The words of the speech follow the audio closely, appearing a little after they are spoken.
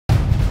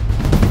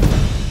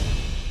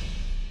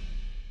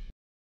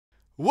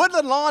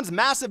Woodland Lawn's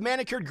massive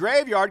manicured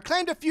graveyard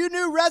claimed a few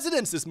new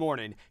residents this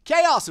morning.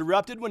 Chaos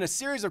erupted when a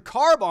series of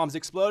car bombs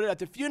exploded at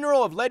the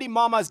funeral of Lady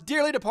Mama's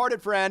dearly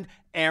departed friend,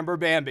 Amber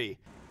Bambi.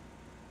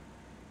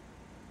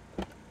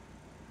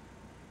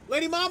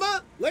 Lady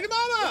Mama! Lady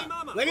Mama! Lady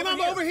Mama! Lady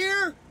Mama, over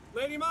here!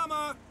 Lady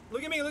Mama!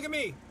 Look at me, look at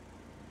me!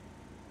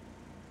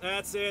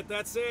 That's it,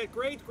 that's it.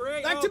 Great,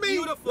 great. Back to me!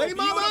 Beautiful, Lady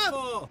Mama!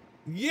 beautiful.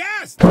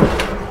 Yes!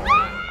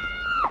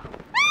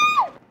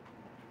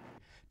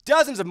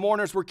 Dozens of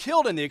mourners were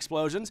killed in the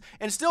explosions,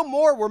 and still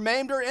more were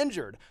maimed or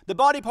injured. The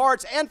body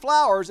parts and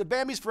flowers of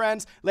Bambi's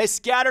friends lay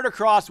scattered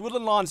across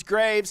Woodland Lawn's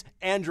graves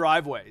and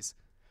driveways.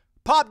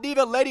 Pop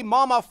diva Lady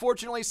Mama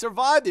fortunately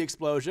survived the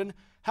explosion.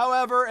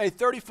 However, a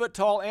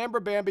 30-foot-tall Amber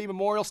Bambi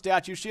memorial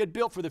statue she had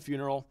built for the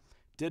funeral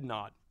did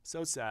not.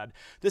 So sad.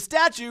 The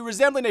statue,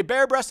 resembling a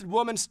bare-breasted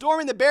woman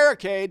storming the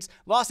barricades,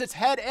 lost its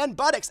head and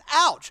buttocks.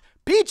 Ouch!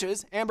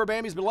 Peaches, Amber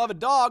Bambi's beloved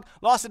dog,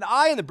 lost an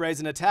eye in the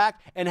brazen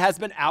attack and has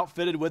been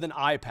outfitted with an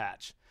eye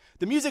patch.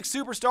 The music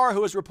superstar,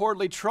 who was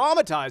reportedly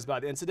traumatized by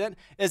the incident,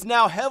 is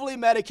now heavily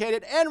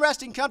medicated and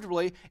resting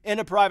comfortably in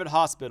a private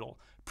hospital.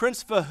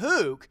 Prince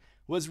Fahouk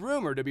was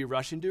rumored to be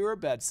rushing to her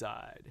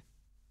bedside.